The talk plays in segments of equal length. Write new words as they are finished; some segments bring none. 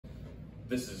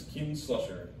This is Keenan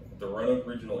Slusher, the Roanoke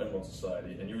Regional Emerald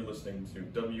Society, and you're listening to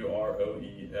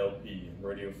WROELP,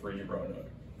 Radio Free Roanoke.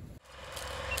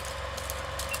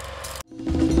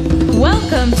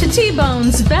 Welcome to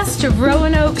T-Bone's Best of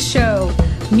Roanoke show.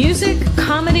 Music,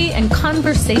 comedy, and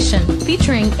conversation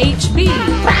featuring HB, the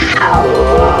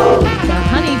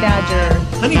Honey Badger.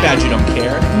 Honey Badger don't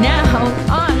care. Now,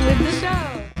 on with the show.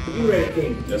 Are you ready,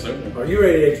 Keenan? Yes, sir. Are you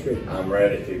ready, HB? I'm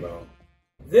ready, T-Bone.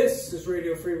 This is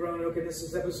Radio Free Roanoke, and this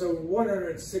is episode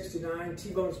 169,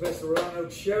 T-Bone's Best of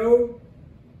Roanoke show.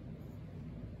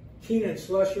 Keenan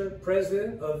Slusher,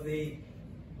 president of the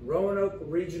Roanoke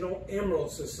Regional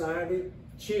Emerald Society.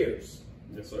 Cheers.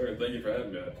 Yes, sir, and thank you for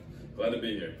having me. Glad to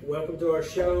be here. Welcome to our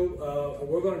show.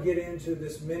 We're going to get into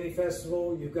this mini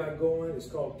festival you've got going. It's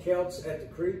called Celts at the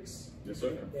Creeks. Yes,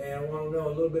 sir. And I want to know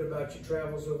a little bit about your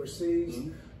travels overseas.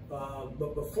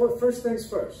 But before, first things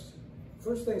first,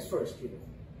 Keenan.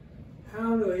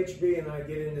 How do HB and I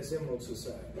get in this Emerald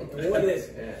Society? And what is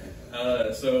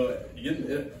it? So you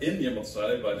get in the Emerald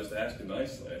Society by just asking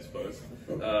nicely, I suppose.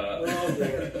 Well,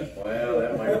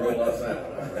 that might rule us out.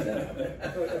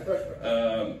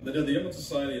 The Emerald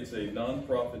Society, it's a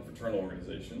non-profit fraternal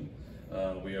organization.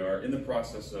 We are in the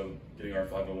process of getting our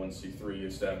 501c3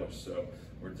 established, so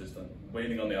we're just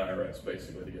waiting on the IRS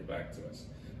basically to get back to us.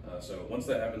 So once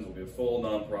that happens, we'll be a full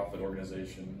non-profit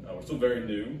organization. We're still very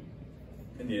new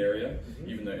in the area,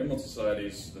 even though Emerald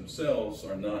Societies themselves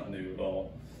are not new at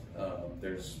all.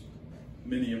 There's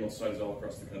many Emerald Societies all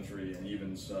across the country, and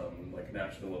even some like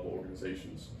national level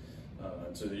organizations.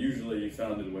 And so they're usually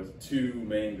founded with two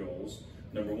main goals.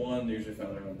 Number one, they're usually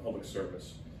founded around public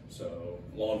service. So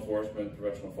law enforcement,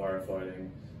 professional firefighting,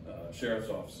 sheriff's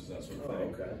offices, that sort of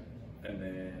thing. Okay. And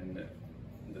then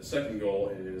the second goal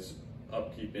is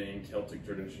upkeeping Celtic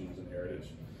traditions and heritage.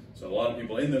 So a lot of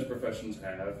people in those professions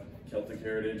have Celtic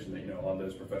heritage, and a lot of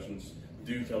those professions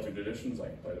do Celtic traditions,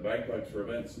 like play the bagpipes for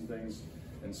events and things.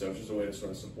 And so it's just a way to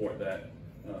sort of support that,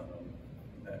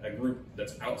 a group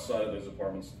that's outside of those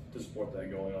departments to support that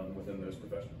going on within those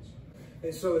professions.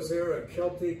 And so is there a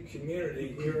Celtic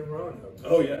community here in Roanoke?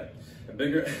 Oh yeah,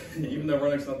 bigger. Even though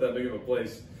Roanoke's not that big of a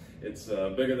place, it's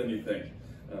bigger than you think.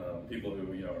 People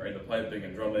who are into piping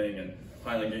and drumming and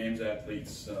Highland Games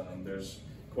athletes. There's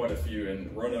quite a few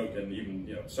in Roanoke and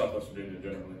even Southwest Virginia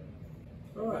generally.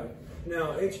 All right.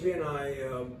 Now, HB and I,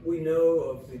 we know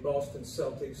of the Boston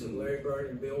Celtics, and Larry Bird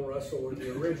and Bill Russell were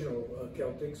the original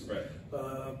Celtics. Right.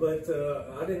 But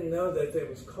I didn't know that it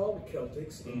was called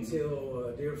Celtics until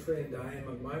a dear friend Diane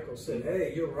McMichael said,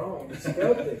 "Hey, you're wrong. It's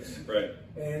Celtics." Right.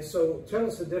 And so, tell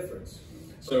us the difference.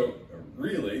 So,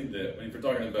 really, if you're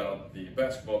talking about the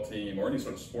basketball team or any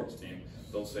sort of sports team,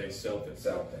 they'll say Celtics.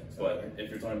 But if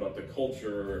you're talking about the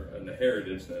culture and the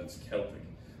heritage, then it's Celtic.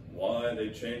 Why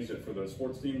they changed it for those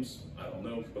sports teams, I don't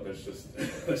know, but that's just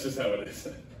how it is.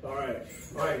 All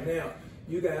right. Now,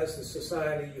 you guys, the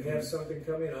society, you have something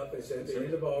coming up. It's at the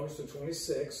end of August, the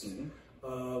 26th.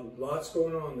 Lots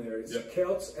going on there. It's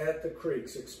Celts at the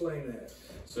Creeks. Explain that.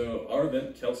 So our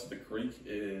event, Celts at the Creek,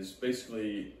 is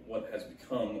basically what has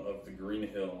become of the Green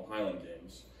Hill Highland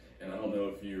Games. And I don't know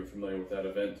if you're familiar with that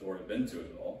event or have been to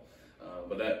it at all,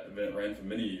 but that event ran for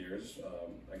many years.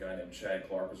 A guy named Chad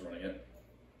Clark was running it,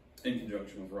 in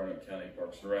conjunction with Roanoke County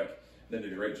Parks and Rec. They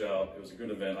did a great job. It was a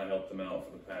good event. I helped them out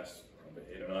for the past probably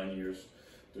 8 or 9 years,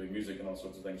 doing music and all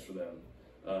sorts of things for them.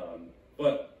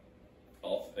 But a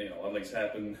lot of things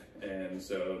happened, and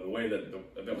so the way that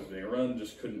the event was being run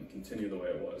just couldn't continue the way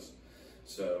it was.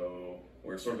 So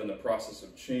we're sort of in the process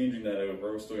of changing that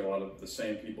over. We're still got a lot of the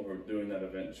same people who are doing that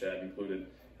event, Chad included,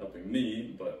 helping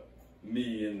me, but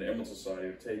me and the Emerald Society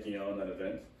are taking on that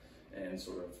event and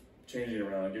sort of changing it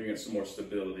around, giving it some more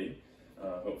stability,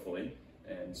 hopefully.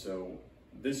 And so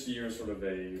this year is sort of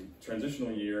a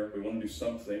transitional year. We want to do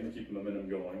something to keep the momentum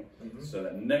going, so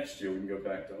that next year we can go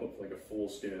back to hopefully like a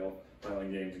full-scale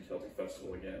Highland Games and Celtic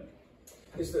Festival again.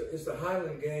 Is the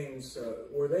Highland Games,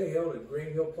 were they held at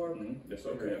Green Hill Park? Yes, sir.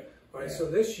 Okay. Yeah. All right, so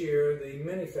this year, the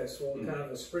mini festival, kind of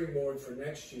the springboard for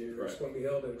next year, it's Right. going to be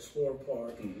held at Explorer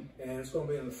Park, and it's going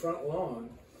to be on the front lawn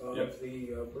of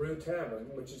the Brew Tavern,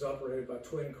 which is operated by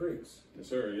Twin Creeks. Yes,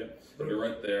 sir. Yeah, we're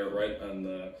right there, right on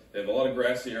the. They have a lot of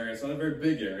grassy area. It's not a very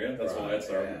big area. That's why it's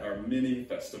our mini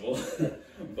festival.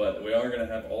 But we are going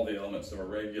to have all the elements of a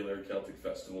regular Celtic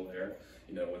festival there.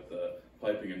 With the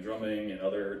piping and drumming and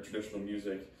other traditional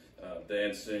music,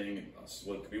 dancing.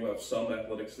 We will have some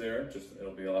athletics there.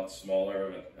 It'll be a lot smaller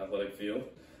of an athletic field.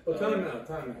 Well, time out.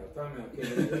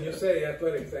 Keenan. When you say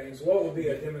athletic things, what would be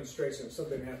a demonstration of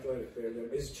something athletic there?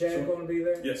 Is Chad going to be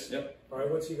there? Yes, yep. All right,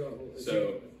 what's he going to?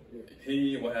 So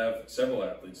he will have several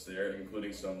athletes there,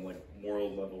 including some like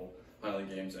world level Highland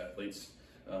Games athletes.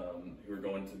 who are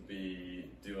going to be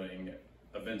doing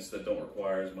events that don't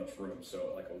require as much room.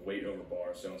 So like a weight over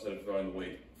bar. So instead of throwing the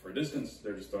weight for a distance,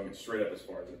 they're just throwing it straight up as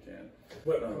far as they can.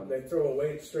 What, they throw a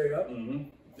weight straight up? Mm-hmm.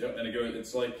 Yep, and it goes.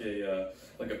 It's like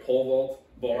a pole vault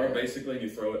bar, basically, and you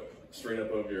throw it straight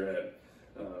up over your head,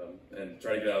 and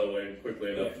try to get out of the way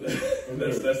quickly enough.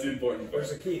 that's the important part.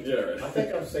 There's a key. Yeah, right. I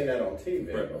think I've seen that on TV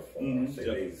before. Mm-hmm.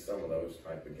 See some of those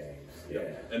type of games. Yeah.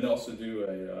 And they also do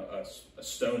a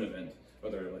stone event,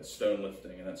 whether like stone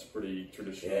lifting, and that's pretty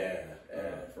traditional.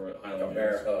 For Highland Like a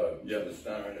bear hug. Yeah, the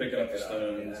stone. picking up the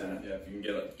stones, and if you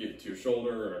can get to your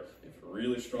shoulder, or if you're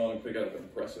really strong, pick it up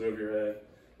and press it over your head.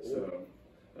 So.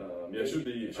 It should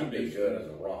be good as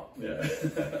a rock. Yeah.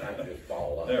 I can just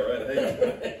fall up. Yeah, right.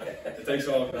 Hey, it takes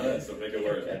all kinds to make it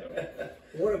work.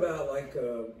 What about like,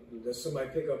 does somebody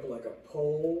pick up like a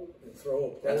pole and throw a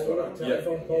pole? That's what I'm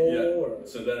telephone pole? Yeah. Or?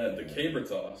 So then the caber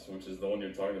toss, which is the one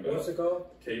you're talking about. What's it called?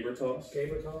 Caber toss.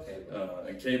 Caber toss?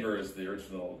 And caber is the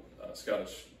original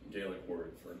Scottish Gaelic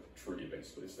word for tree,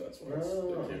 basically. So that's why it's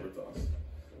the caber toss.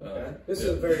 This is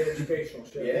a very educational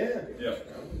show. Yeah.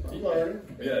 I'm learning.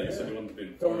 Yeah, you said you wanted to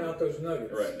be throwing out those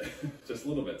nuggets. Right. Just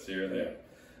little bits here and there.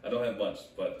 I don't have much,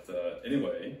 but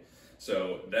anyway,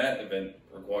 so that event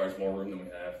requires more room than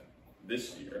we have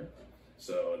this year.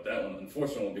 So that one,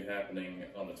 unfortunately, will be happening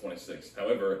on the 26th.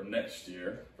 However, next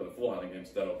year, for the full Highland Games,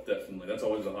 that's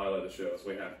always a highlight of the show, so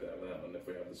we have to have that one if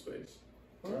we have the space.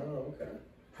 Oh, okay.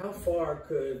 How far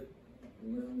could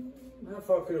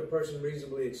a person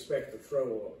reasonably expect to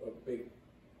throw a big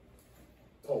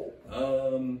pole?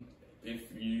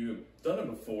 If you've done it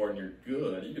before and you're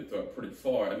good, you can throw it pretty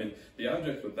far. I mean, the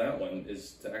object with that one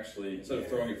is to actually, instead of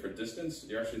throwing it for distance,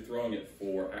 you're actually throwing it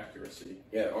for accuracy.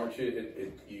 Yeah, aren't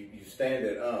you? You stand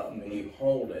it up and you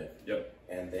hold it. Yep.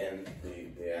 And then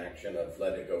the action of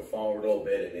let it go forward a little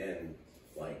bit and then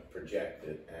like project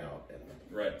it out. And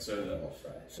right. So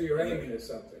you're aiming at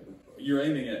something. You're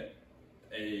aiming at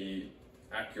a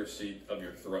accuracy of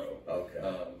your throw. Okay.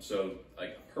 So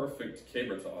like a perfect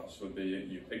caber toss would be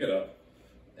you pick it up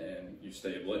and you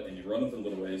stable it and you run with it a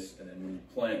little ways, and then when you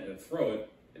plant and throw it,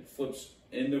 it flips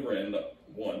in the wind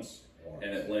once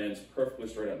and it lands perfectly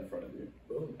straight out in front of you.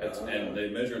 And they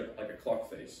measure it like a clock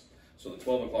face. So the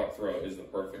 12 o'clock throw is the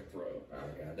perfect throw.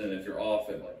 And if you're off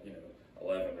at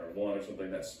 11 or 1 or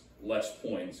something, that's less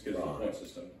points because of the point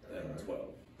system than 12.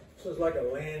 So it's like a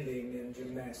landing in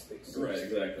gymnastics. Right,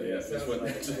 exactly. Yeah, just with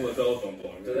a telephone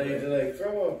pole. Do they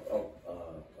throw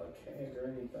a keg or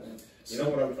anything? You know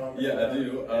what I'm talking about? Yeah, I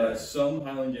do. Some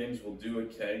Highland Games will do a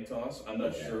keg toss. I'm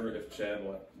not sure if Chad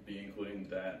will be including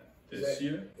that this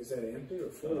year. Is that empty or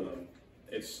full?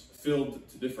 It's filled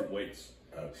to different weights.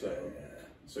 Okay.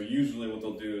 So usually what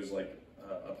they'll do is like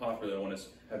a popular one is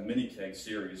have mini keg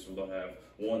series, where they'll have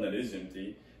one that is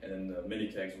empty, and then the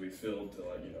mini kegs will be filled to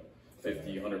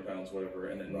 50, 100 pounds, whatever,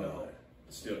 and then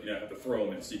still have to throw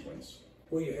them in sequence.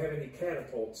 Will you have any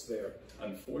catapults there?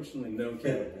 Unfortunately, no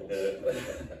catapults.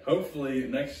 Hopefully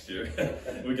next year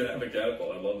we can have a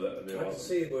catapult. I love that. That'd be I can awesome.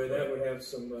 see where that would have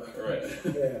some. Right.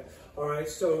 Yeah. All right.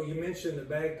 So you mentioned the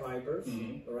bagpipers,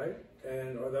 Mm-hmm. right?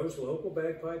 And are those local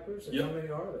bagpipers? And how many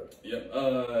are there? Yep.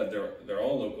 They're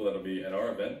all local. That'll be at our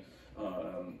event.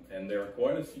 And there are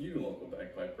quite a few local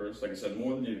bagpipers. Like I said,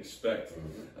 more than you'd expect.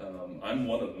 I'm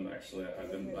one of them actually.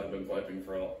 I've been piping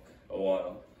for a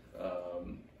while.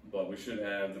 But we should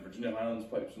have the Virginia Highlands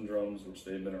Pipes and Drums, which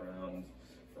they've been around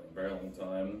for a very long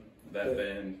time. That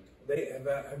band.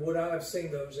 Would I have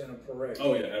seen those in a parade?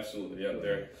 Oh yeah, absolutely. Yeah,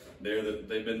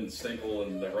 they've been staple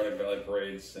in the Roanoke Valley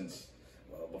parades since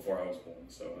before I was born.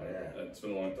 So it's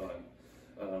been a long time.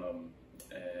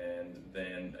 And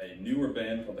then a newer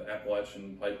band called the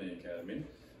Appalachian Piping Academy,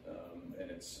 and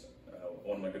it's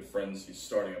one of my good friends. He's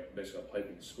starting basically a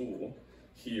piping school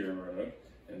here in Roanoke,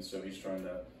 and so he's trying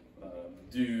to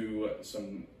do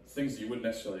some things that you wouldn't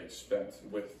necessarily expect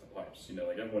with the pipes.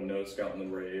 Like everyone knows Scout and the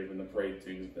Rave and the parade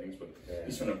tunes and things, but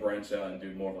he's trying to branch out and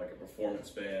do more of like a performance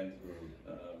band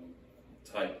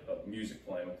type of music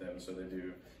playing with them. So they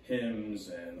do hymns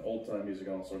and old time music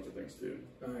and all sorts of things too.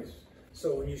 Nice.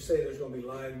 So when you say there's going to be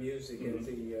live music at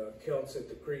the Celts at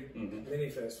the Creek Mini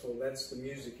Festival, that's the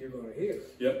music you're going to hear.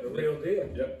 Yep. The real deal.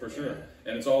 Yep, for sure.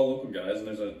 And it's all local guys, and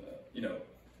there's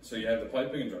so you have the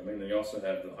piping and drumming, and then you also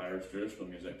have the Irish traditional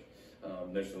music.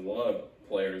 There's a lot of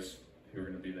players who are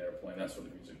going to be there playing that sort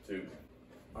of music too.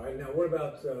 All right, now what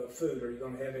about food? Are you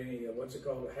going to have any, what's it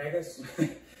called, haggis?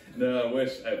 No, I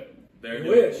wish. I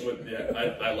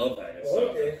love haggis.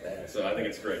 So I think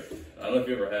it's great. I don't know if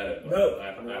you ever had it, but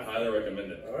I highly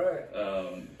recommend it. All right.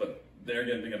 But there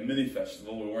again, being a mini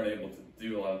festival, we weren't able to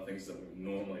do a lot of things that we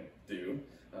normally do.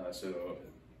 So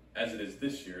as it is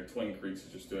this year, Twin Creeks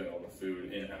is just doing all the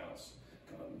food in-house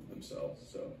themselves.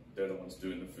 So they're the ones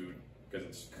doing the food because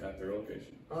it's at their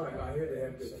location. All right, I hear they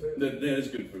have good food. There is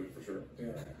good food for sure. Yeah.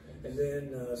 And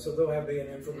then, so there'll have an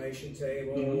information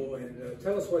table, and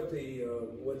tell us what the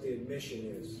admission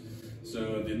is.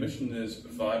 So the admission is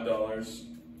 $5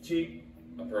 Cheap.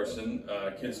 a person.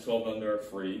 Kids 12 and under are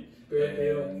free, Good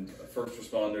deal. and first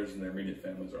responders and their immediate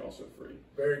families are also free.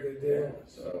 Very good deal.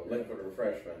 So liquid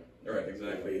refreshment. Right, Will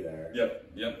exactly. be there.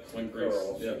 Yep. Twin Creeks.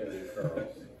 Curls. Yep. You can do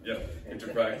curls. Yep. Get your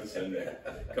practice in there.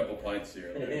 A couple pints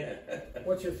here and there.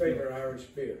 What's your favorite Irish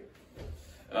beer?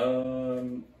 I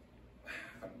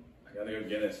gotta go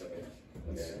Guinness. I think.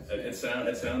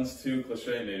 It sounds too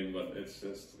cliche, maybe, but it's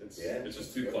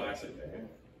just too classic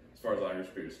as far as Irish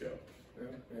beers go. Yeah.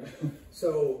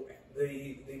 So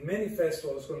the mini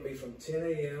festival is going to be from 10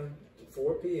 a.m. to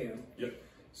 4 p.m. Yep.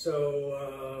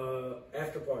 So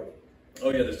after party. Oh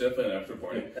yeah, there's definitely an after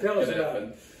party. Tell us about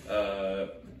it.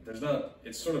 There's not.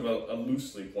 It's sort of a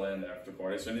loosely planned after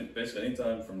party. So basically,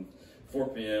 anytime from 4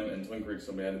 p.m. and Twin Creeks,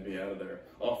 somebody had to be out of there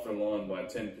off their lawn by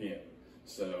 10 p.m.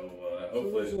 So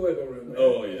hopefully, there's a wiggle room there.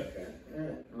 oh yeah, Yeah.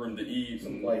 room to eat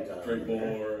Some and playtime. drink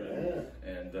more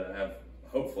and have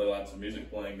hopefully lots of music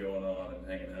playing going on and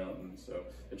hanging out, and so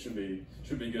it should be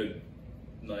good,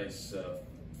 nice,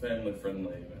 family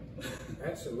friendly event.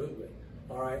 Absolutely.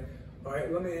 All right.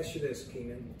 Let me ask you this,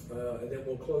 Keenan, and then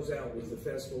we'll close out with the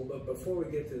festival. But before we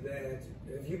get to that,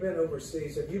 have you been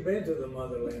overseas? Have you been to the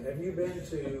motherland? Have you been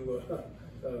to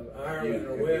Ireland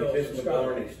or Wales or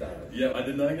Scotland? Yeah, I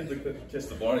did not get to kiss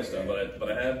the Blarney Stone, but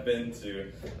I have been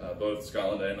to both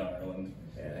Scotland and Ireland,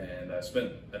 and I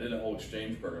did a whole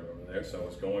exchange program over there. So I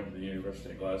was going to the University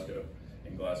of Glasgow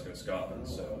in Glasgow, Scotland.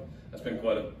 So I spent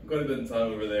quite a bit of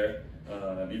time over there.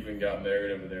 Even got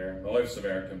married over there. My wife's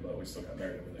American, but we still got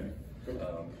married over there.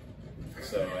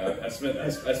 So I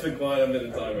spent quite a bit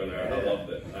of time over there. I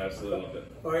loved it. I absolutely loved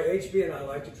it. All right, HB and I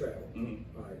like to travel.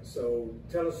 All right, so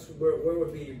tell us where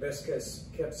would be your best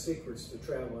kept secrets to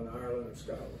travel in Ireland or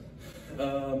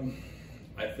Scotland?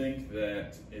 I think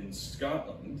that in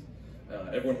Scotland,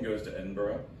 everyone goes to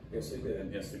Edinburgh. Yes, they do.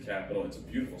 And yes, the capital. It's a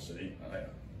beautiful city. I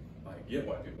get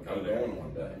why people go I'm there. going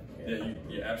one day. Yeah,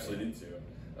 you absolutely need to.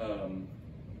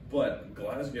 But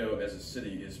Glasgow as a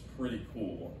city is pretty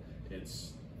cool.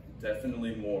 It's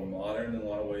definitely more modern in a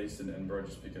lot of ways than Edinburgh,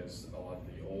 just because a lot of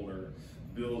the older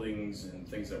buildings and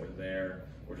things that were there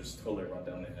were just totally run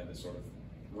down. They had to sort of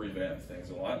revamp things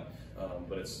a lot.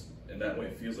 But it's in that way,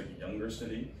 it feels like a younger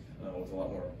city with a lot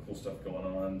more cool stuff going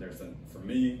on. There's for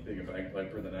me, being a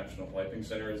bagpiper, the National Piping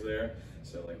Center is there.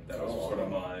 So like that was sort of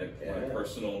my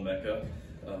personal mecca.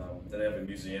 Then they have a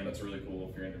museum. It's really cool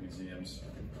if you're into museums.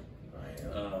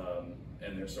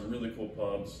 And there's some really cool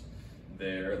pubs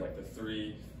there, like the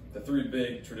three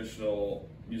big traditional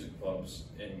music pubs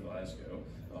in Glasgow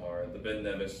are the Ben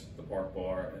Nevis, the Park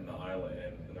Bar, and the Island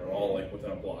Inn, and they're all like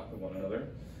within a block of one another.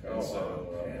 And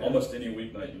so almost any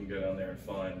weeknight you can go down there and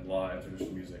find live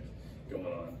traditional music going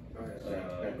on.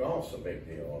 Now golf's a big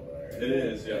deal over there. It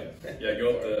is, yeah. Yeah,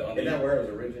 go up the. Isn't that where it was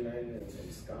originated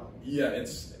in Scotland? Yeah,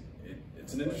 it's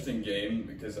an interesting game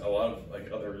because a lot of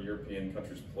like other European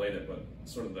countries played it, but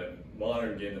sort of the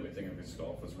modern game that we think of as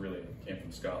golf was really came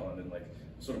from Scotland and like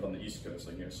sort of on the East Coast,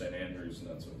 like St. Andrews and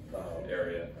that sort of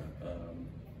area,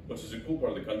 which is a cool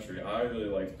part of the country. I really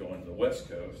liked going to the West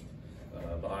Coast,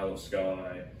 the Isle of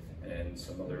Skye, and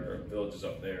some other villages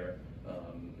up there.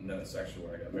 And then that's actually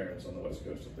where I got married. It's on the West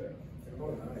Coast up there.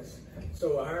 Oh, nice.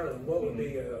 So Ireland, what would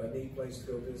be a neat place to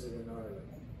go visit in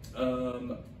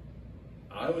Ireland?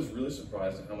 I was really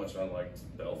surprised at how much I liked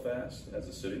Belfast as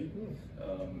a city.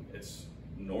 It's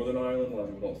Northern Ireland. A lot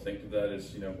of people don't think of that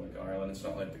as, like Ireland. It's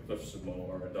not like the Cliffs of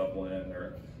Moher or Dublin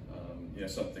or,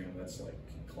 something that's like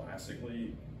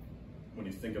classically, when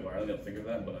you think of Ireland, you don't think of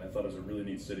that, but I thought it was a really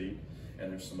neat city.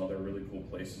 And there's some other really cool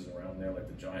places around there, like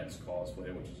the Giant's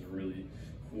Causeway, which is a really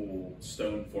cool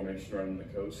stone formation right on the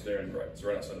coast there, and it's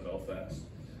right outside of Belfast.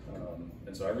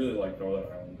 And so I really like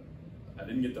Northern Ireland. I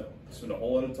didn't get to spend a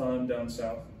whole lot of time down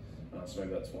south, so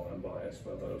maybe that's why I'm biased,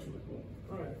 but I thought it was really cool.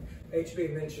 All right.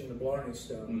 HB mentioned the Blarney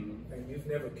Stone, and you've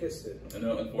never kissed it. I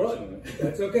know, unfortunately. But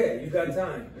that's okay, you got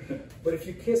time. But if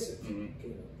you kiss it,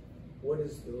 what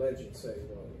does the legend say?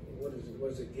 Well, what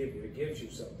does it give you? It gives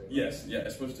you something. Yes, yeah,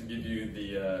 it's supposed to give you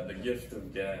the gift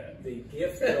of gab. The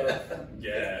gift of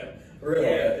Gab.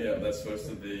 Really? Yeah, that's supposed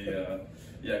to be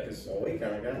Yeah, because well, we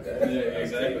kind of got that. Yeah,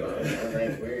 exactly. I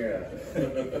think we're.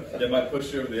 It might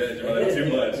push you over the edge. It might have too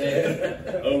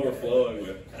much, overflowing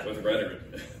with rhetoric.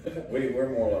 We're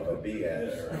more like a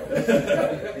BS.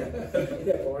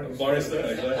 Yeah, Blarney Stone,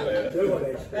 exactly. Good one,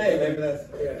 Hey, maybe that's.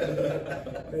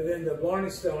 Yeah. And then the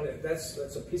Blarney Stone,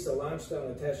 that's a piece of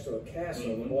limestone attached to a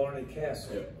castle, the Blarney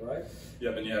Castle, right?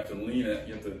 Yep, and you have to lean it.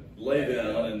 You have to lay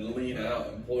down and lean out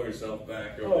and pull yourself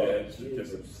back over the edge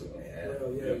because it's.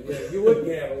 Well, yeah, you wouldn't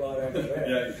have a lot after that.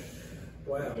 Yeah.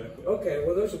 Wow. Okay,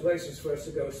 well, those are places for us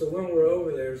to go. So when we're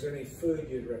over there, is there any food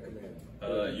you'd recommend?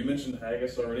 You mentioned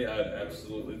haggis already. I'd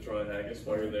absolutely try haggis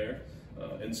while you're there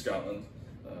in Scotland.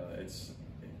 It's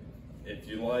if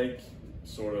you like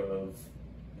sort of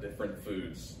different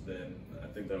foods, then I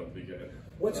think that would be good.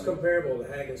 What's comparable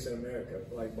to haggis in America?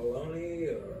 Like bologna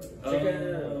or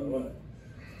chicken or what?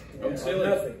 I would say like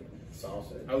nothing.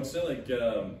 Sausage. I would say like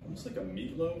almost like a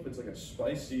meatloaf. It's like a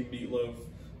spicy meatloaf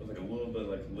with like a little bit of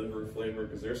like liver flavor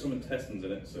because there's some intestines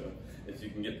in it. So if you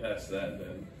can get past that,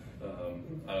 then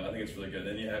I think it's really good.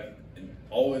 Then you have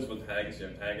always with haggis, you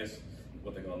have haggis,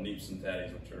 what they call neeps and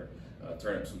tatties, which are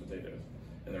turnips and potatoes,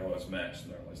 and they're always mashed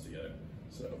and they're always together.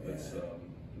 So that's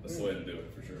the way to do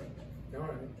it for sure. All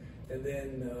right, and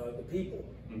then the people,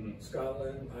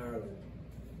 Scotland, Ireland.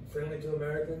 Friendly to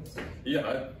Americans?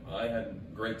 Yeah, I had a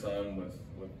great time with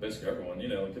basically everyone. You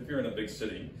know, like if you're in a big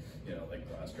city, you know, like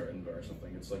Glasgow or Edinburgh or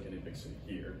something, it's like any big city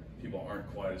here. People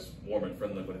aren't quite as warm and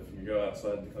friendly, but if you go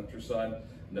outside the countryside,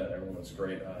 no, everyone's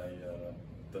great.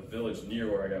 The village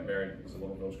near where I got married was a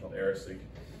little village called Erisic,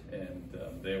 and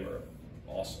they were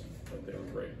awesome. Like they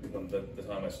were great. When the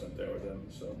time I spent there with them.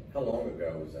 So how long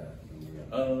ago was that?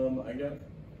 I got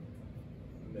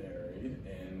married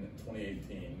in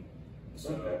 2018.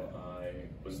 So I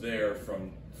was there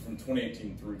from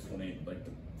 2018 through like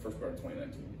the first part of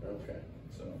 2019. Okay.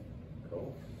 So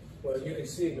cool. Well, you can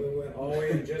see we went all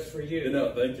in just for you.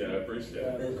 No, thank you. I appreciate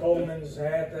it. Coleman's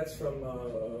hat, that's from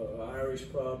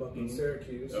Irish pub up in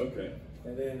Syracuse. Okay.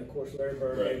 And then, of course, Larry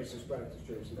Bird gave us his practice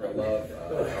jersey. I love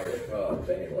Irish pubs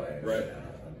anyway. Right.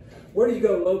 Where do you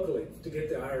go locally to get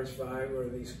the Irish vibe or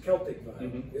the Celtic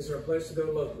vibe? Is there a place to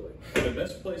go locally? The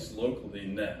best place locally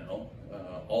now,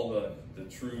 all the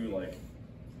true like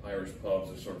Irish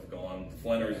pubs are sort of gone.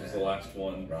 Flannery's is the last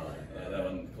one. Right. That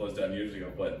one closed down years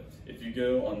ago. But if you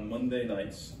go on Monday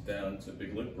nights down to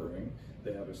Big Lip Brewing,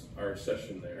 they have an Irish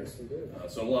session there. Yes, they do.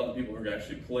 So a lot of the people who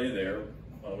actually play there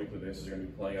on a weekly basis are going to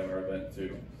be playing at our event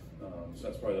too. So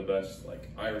that's probably the best like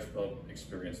Irish pub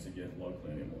experience to get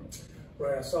locally anymore.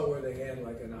 Right, I saw where they had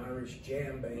like an Irish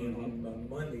jam band on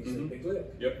Mondays at Big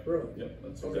Lip. Yep. Brewing. Yep.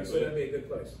 That's okay, exactly so that'd be a good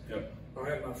place. Yep. All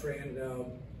right, my friend.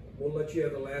 We'll let you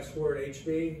have the last word,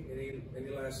 HB. Any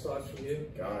last thoughts from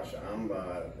you? Gosh,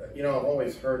 you know, I've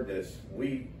always heard this.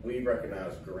 We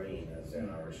recognize green as an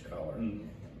Irish color.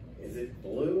 Is it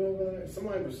blue over there?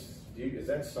 Somebody was. Is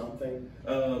that something?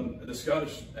 The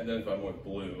Scottish identify more with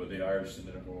blue, the Irish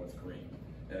identify more with green.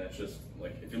 And it's just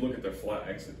like if you look at their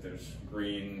flags, like there's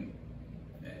green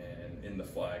and in the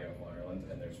flag of Ireland,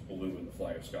 and there's blue in the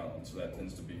flag of Scotland. So that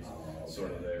tends to be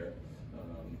sort of their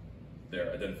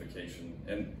identification.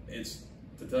 And it's,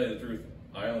 to tell you the truth,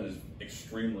 Ireland is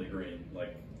extremely green,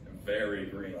 like very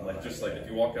green. Like just like if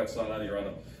you walk outside, you're on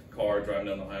a car driving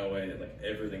down the highway, like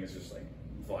everything is just like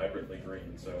vibrantly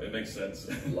green. So it makes sense.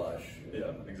 Lush.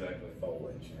 Yeah, exactly.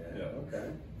 Foliage. Yeah. Okay.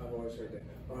 I've always heard that.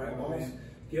 All right, my man.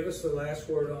 Give us the last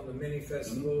word on the mini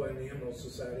festival and the Emerald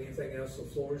Society. Anything else? The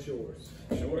floor is yours.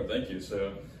 Sure, thank you.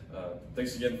 So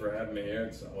thanks again for having me here.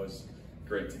 It's always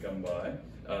great to come by.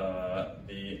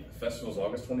 The festival is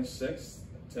August 26th,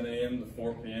 10 a.m. to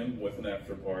 4 p.m. with an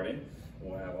after party.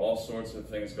 We'll have all sorts of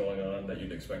things going on that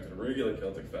you'd expect at a regular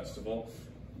Celtic festival.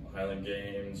 Highland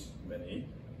games, many,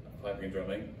 piping and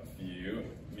drumming, a few,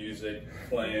 music,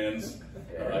 plans,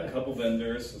 a couple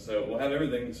vendors. So we'll have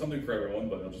everything, something for everyone,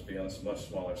 but it'll just be on a much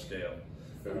smaller scale.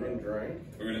 Food and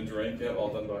drink. Food and drink, yeah, all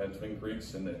done by Twin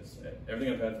Creeks, and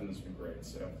everything I've had from them has been great.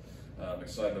 So I'm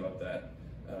excited about that.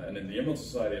 And then the Emerald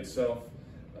Society itself,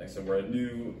 like I said, we're a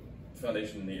new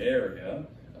foundation in the area,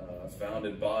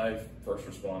 founded by first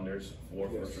responders, for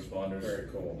first responders. Very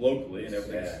cool. Locally, and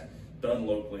everything's done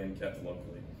locally and kept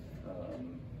locally.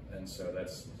 And so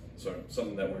that's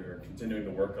something that we're continuing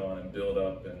to work on and build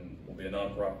up, and we'll be a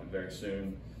nonprofit very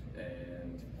soon.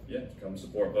 And yeah, come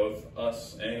support both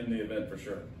us and the event for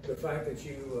sure. The fact that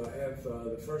you have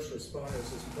the first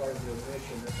responders as part of your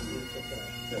mission, that's a beautiful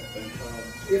fact. Yeah,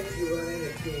 thank you. If you run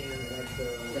into Keenan at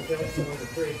Kelso on the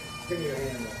Creek, give me your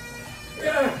hand up.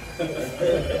 Yeah.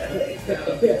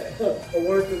 A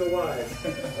word to the wise.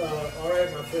 All right,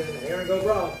 my friend. Aaron, go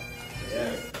Rob.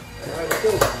 Yeah. All right, let's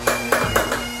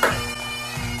go.